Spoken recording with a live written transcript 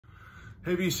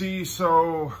Hey VC,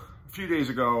 so a few days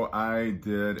ago I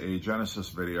did a Genesis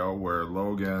video where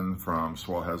Logan from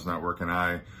Swellheads Network and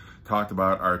I talked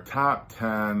about our top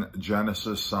 10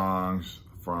 Genesis songs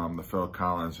from the Phil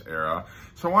Collins era.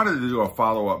 So I wanted to do a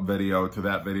follow-up video to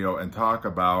that video and talk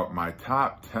about my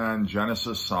top 10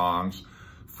 Genesis songs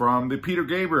from the Peter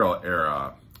Gabriel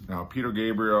era. Now, Peter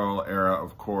Gabriel era,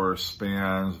 of course,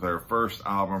 spans their first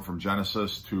album from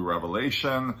Genesis to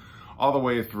Revelation, all the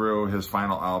way through his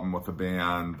final album with the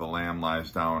band, The Lamb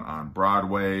Lies Down on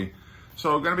Broadway.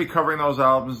 So I'm going to be covering those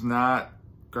albums, not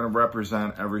going to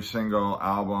represent every single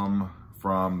album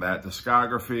from that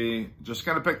discography. Just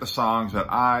going to pick the songs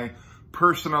that I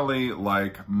personally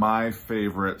like, my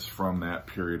favorites from that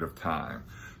period of time.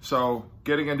 So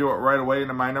getting into it right away,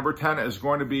 into my number 10 is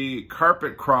going to be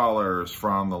Carpet Crawlers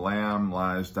from The Lamb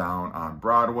Lies Down on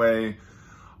Broadway.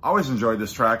 Always enjoyed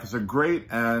this track. It's a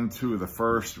great end to the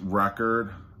first record.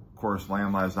 Of course,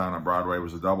 Lamb Lies Down on Broadway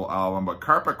was a double album, but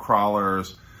Carpet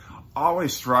Crawlers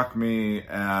always struck me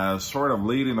as sort of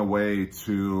leading the way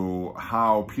to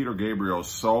how Peter Gabriel's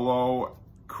solo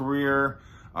career,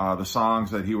 the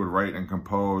songs that he would write and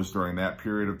compose during that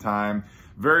period of time.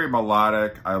 Very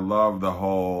melodic. I love the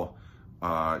whole,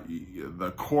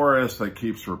 the chorus that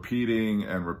keeps repeating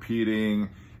and repeating,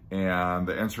 and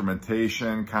the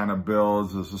instrumentation kind of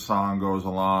builds as the song goes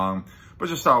along, but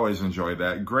just always enjoyed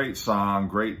that. Great song,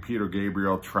 great Peter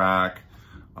Gabriel track.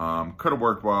 Could have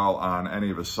worked well on any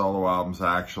of his solo albums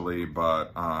actually,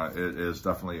 but it is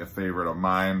definitely a favorite of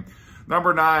mine.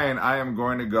 Number 9, I am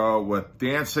going to go with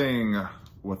Dancing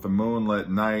with the Moonlit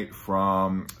Night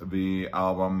from the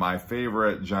album, my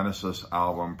favorite Genesis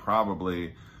album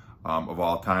probably of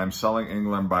all time, Selling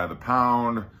England by the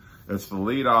Pound. It's the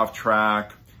lead-off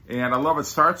track. And I love it.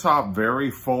 Starts off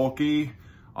very folky,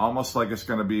 almost like it's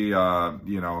going to be,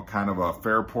 you know, kind of a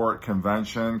Fairport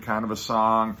Convention kind of a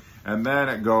song. And then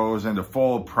it goes into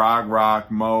full prog rock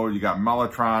mode. You got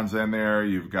mellotrons in there.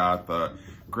 You've got the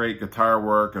great guitar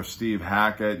work of Steve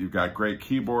Hackett. You've got great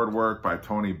keyboard work by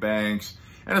Tony Banks.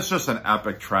 And it's just an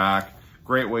epic track.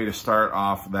 Great way to start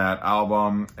off that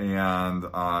album. And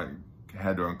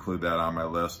had to include that on my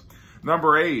list.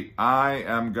 Number 8, I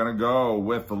am going to go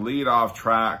with the lead-off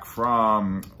track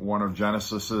from one of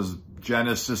Genesis's best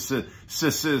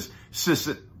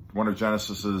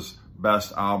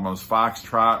albums,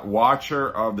 Foxtrot, Watcher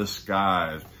of the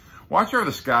Skies. Watcher of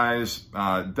the Skies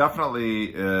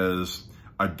definitely is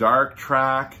a dark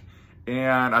track,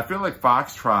 and I feel like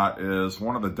Foxtrot is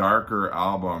one of the darker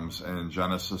albums in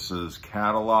Genesis's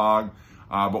catalog.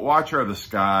 But Watcher of the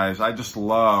Skies, I just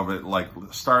love it. Like,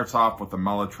 starts off with the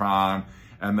mellotron,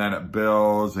 and then it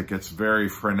builds. It gets very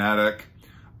frenetic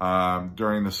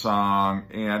during the song,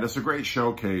 and it's a great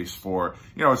showcase for,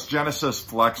 you know, it's Genesis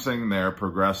flexing their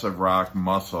progressive rock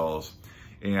muscles,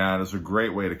 and it's a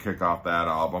great way to kick off that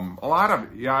album. A lot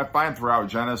of, yeah, I find throughout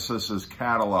Genesis's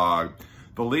catalog,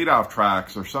 the lead-off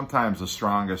tracks are sometimes the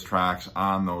strongest tracks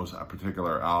on those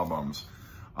particular albums.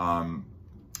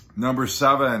 Number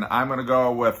 7, I'm going to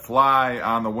go with Fly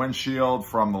on the Windshield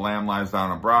from The Lamb Lies Down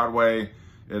on Broadway.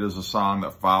 It is a song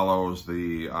that follows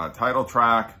the title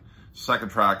track, second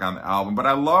track on the album. But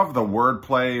I love the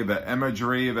wordplay, the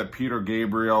imagery that Peter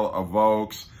Gabriel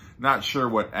evokes. Not sure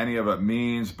what any of it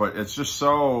means, but it's just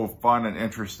so fun and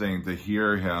interesting to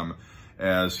hear him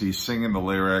as he's singing the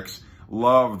lyrics.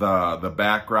 Love the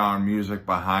background music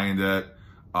behind it.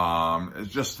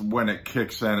 It's just when it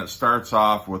kicks in, it starts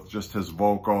off with just his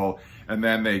vocal, and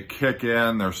then they kick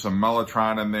in, there's some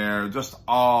mellotron in there, just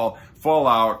all full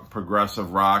out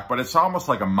progressive rock, but it's almost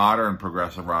like a modern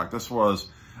progressive rock. This was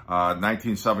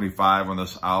 1975 when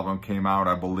this album came out,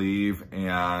 I believe,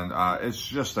 and it's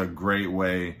just a great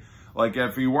way. Like,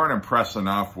 if you weren't impressed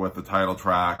enough with the title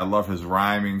track, I love his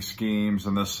rhyming schemes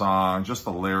in this song. Just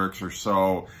the lyrics are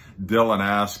so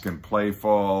Dylan-esque and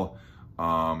playful.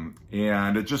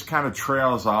 And it just kind of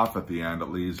trails off at the end. It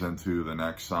leads into the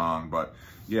next song. But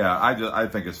yeah, I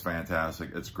think it's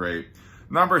fantastic. It's great.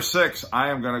 Number 6, I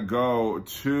am going to go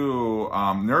to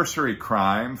Nursery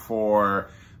Crime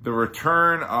for the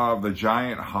return of the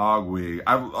giant hogweed.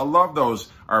 I love those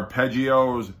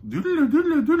arpeggios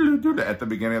at the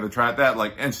beginning of the track. That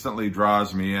like instantly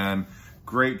draws me in.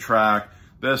 Great track.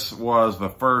 This was the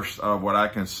first of what I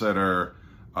consider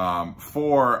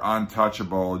 4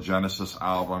 untouchable Genesis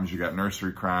albums. You got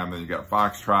Nursery Crime, then you got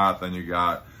Foxtrot, then you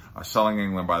got Selling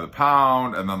England by the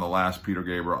Pound, and then the last Peter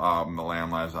Gabriel album, The Lamb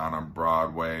Lies Down on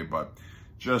Broadway. But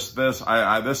just this,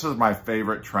 this is my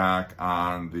favorite track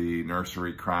on the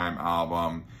Nursery Crime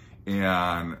album,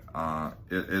 and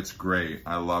it's great.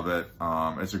 I love it.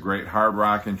 It's a great hard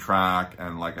rocking track,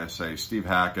 and like I say, Steve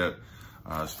Hackett,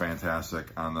 is fantastic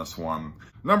on this one.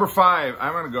 Number 5,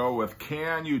 I'm going to go with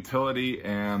Can Utility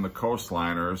and the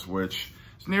Coastliners, which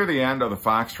is near the end of the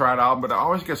Foxtrot album, but it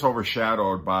always gets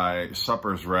overshadowed by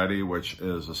Supper's Ready, which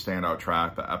is a standout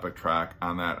track, the epic track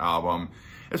on that album.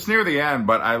 It's near the end,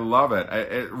 but I love it.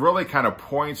 It really kind of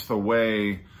points the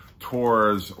way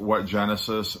towards what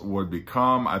Genesis would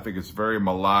become. I think it's very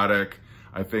melodic.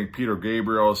 I think Peter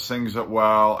Gabriel sings it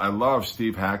well. I love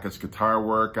Steve Hackett's guitar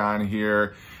work on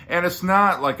here. And it's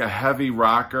not like a heavy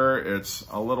rocker. It's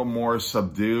a little more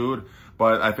subdued,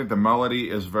 but I think the melody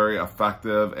is very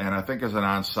effective. And I think as an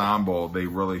ensemble, they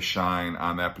really shine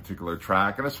on that particular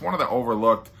track. And it's one of the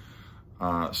overlooked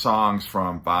songs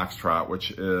from Foxtrot,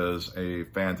 which is a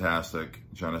fantastic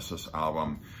Genesis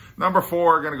album. Number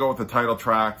 4, going to go with the title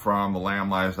track from The Lamb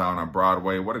Lies Down on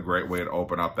Broadway. What a great way to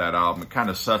open up that album. It kind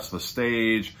of sets the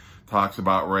stage, talks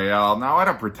about Rael. Now, I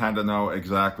don't pretend to know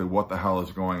exactly what the hell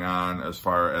is going on as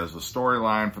far as the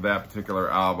storyline for that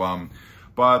particular album,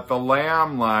 but The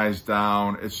Lamb Lies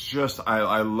Down, it's just,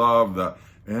 I love the,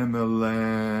 and the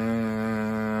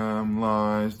lamb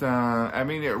lies down. I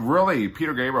mean, it really,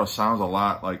 Peter Gabriel sounds a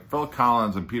lot like Phil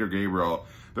Collins and Peter Gabriel.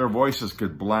 Their voices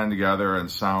could blend together and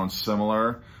sound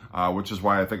similar. Which is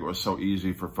why I think it was so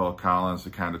easy for Phil Collins to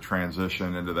kind of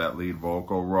transition into that lead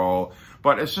vocal role.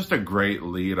 But it's just a great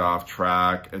lead-off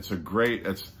track. It's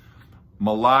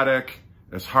melodic,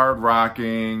 it's hard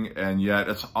rocking, and yet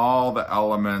it's all the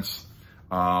elements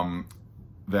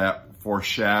that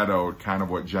foreshadowed kind of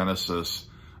what Genesis,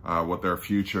 what their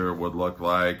future would look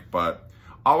like. But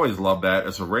always love that.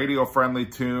 It's a radio-friendly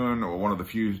tune, one of the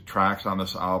few tracks on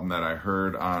this album that I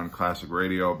heard on classic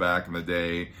radio back in the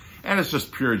day. And it's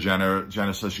just pure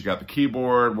Genesis. You got the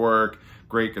keyboard work,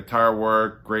 great guitar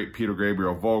work, great Peter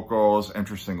Gabriel vocals,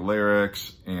 interesting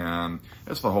lyrics, and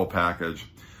it's the whole package.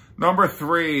 Number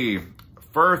 3,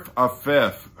 Firth of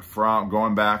Fifth, from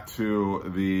going back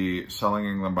to the Selling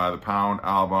England by the Pound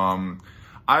album.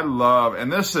 I love,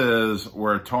 and this is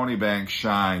where Tony Banks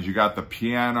shines. You got the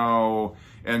piano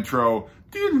intro.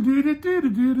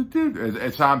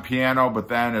 It's on piano, but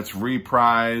then it's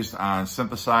reprised on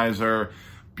synthesizer.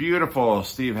 Beautiful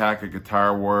Steve Hackett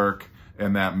guitar work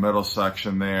in that middle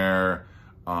section there.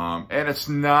 And it's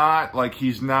not like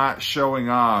he's not showing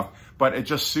off, but it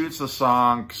just suits the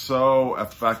song so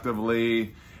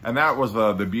effectively. And that was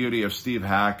the beauty of Steve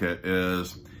Hackett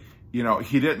is, you know,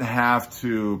 he didn't have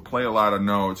to play a lot of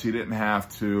notes. He didn't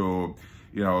have to,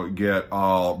 you know, get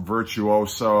all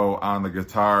virtuoso on the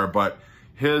guitar, but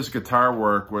his guitar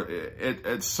work,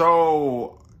 it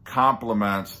so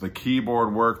complements the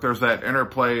keyboard work. There's that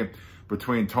interplay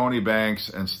between Tony Banks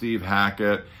and Steve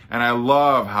Hackett, and I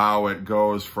love how it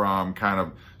goes from kind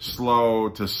of slow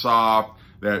to soft.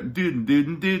 That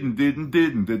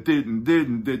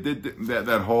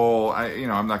whole,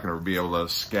 I'm not going to be able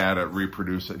to scat it,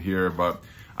 reproduce it here, but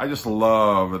I just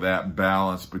love that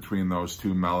balance between those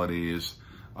two melodies,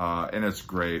 and it's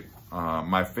great.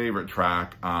 My favorite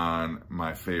track on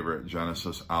my favorite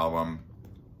Genesis album.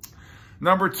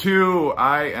 Number 2,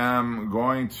 I am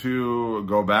going to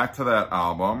go back to that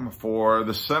album for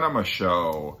The Cinema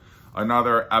Show,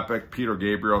 another epic Peter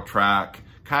Gabriel track,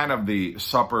 kind of the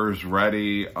Supper's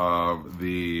Ready of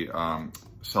the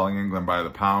Selling England by the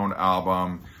Pound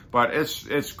album, but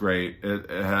it's great. It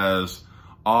has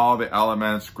all the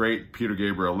elements, great Peter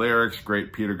Gabriel lyrics,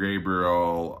 great Peter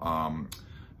Gabriel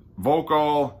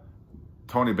vocal.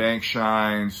 Tony Banks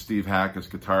shines, Steve Hackett's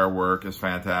guitar work is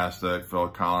fantastic, Phil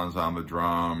Collins on the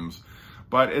drums,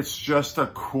 but it's just a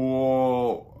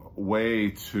cool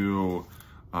way to,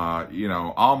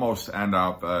 almost end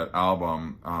out that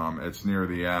album. It's near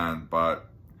the end, but,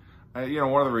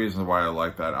 one of the reasons why I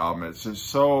like that album, it's just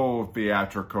so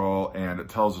theatrical and it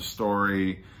tells a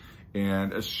story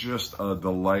and it's just a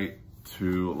delight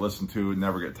to listen to.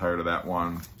 Never get tired of that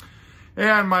one.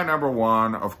 And my number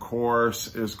 1, of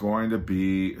course, is going to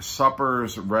be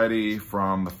Supper's Ready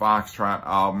from the Foxtrot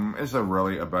album. It's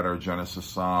really a better Genesis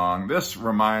song. This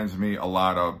reminds me a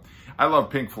lot of, I love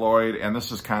Pink Floyd, and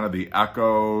this is kind of the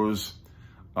echoes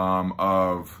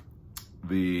of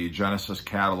the Genesis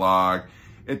catalog.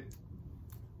 It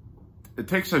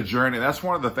takes a journey. That's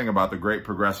one of the things about the great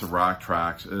progressive rock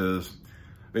tracks is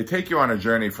they take you on a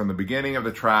journey from the beginning of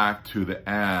the track to the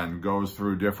end, goes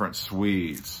through different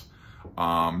suites.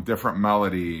 Different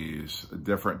melodies,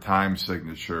 different time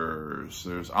signatures.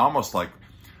 There's almost like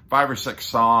 5 or 6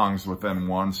 songs within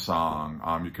one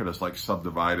song. You could have like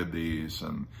subdivided these,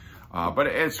 and but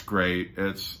it's great.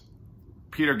 It's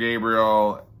Peter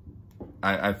Gabriel.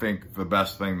 I think the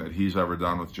best thing that he's ever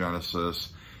done with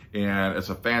Genesis, and it's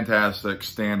a fantastic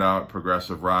standout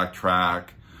progressive rock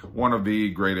track. one of the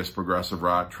greatest progressive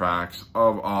rock tracks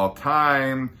of all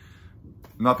time.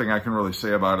 Nothing I can really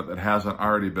say about it that hasn't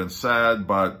already been said,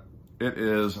 but it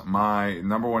is my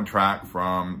 #1 track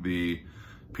from the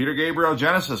Peter Gabriel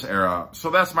Genesis era. So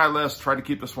that's my list. Try to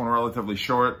keep this one relatively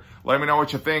short. Let me know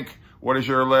what you think. What is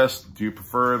your list? Do you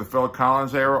prefer the Phil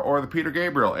Collins era or the Peter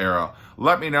Gabriel era?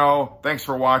 Let me know. Thanks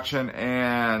for watching,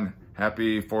 and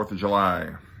happy 4th of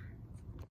July.